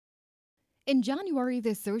In January,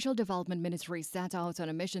 the Social Development Ministry set out on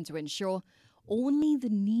a mission to ensure only the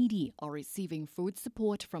needy are receiving food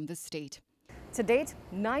support from the state. To date,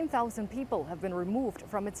 9,000 people have been removed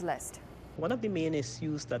from its list. One of the main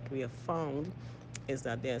issues that we have found is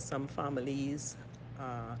that there are some families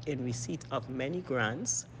in receipt of many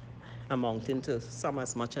grants amounting to some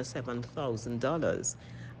as much as $7,000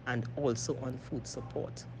 and also on food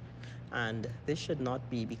support. And this should not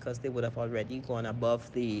be, because they would have already gone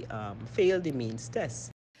above the failed the means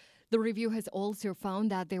test. The review has also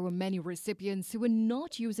found that there were many recipients who were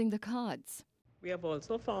not using the cards. We have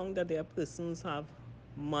also found that there are persons who have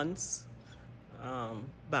months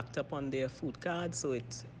backed up on their food card, so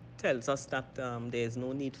it tells us that there is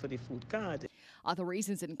no need for the food card. Other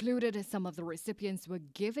reasons included some of the recipients were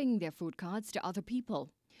giving their food cards to other people.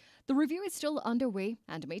 The review is still underway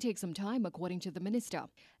and may take some time, according to the minister.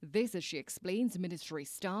 This, as she explains, ministry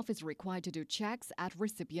staff is required to do checks at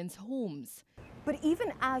recipients' homes. But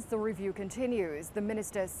even as the review continues, the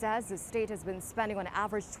minister says the state has been spending on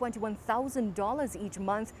average $21,000 each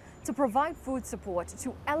month to provide food support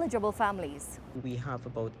to eligible families. We have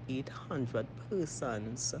about 800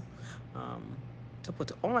 persons to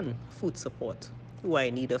put on food support who are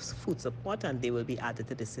in need of food support, and they will be added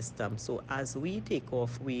to the system. So as we take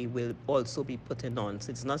off, we will also be putting on.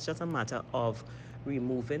 So it's not just a matter of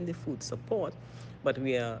removing the food support, but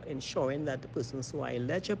we are ensuring that the persons who are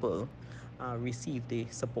eligible receive the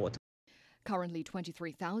support. Currently,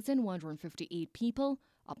 23,158 people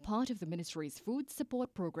are part of the ministry's food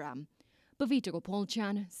support program. Bavita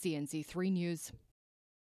Gopaulchan, CNC3 News.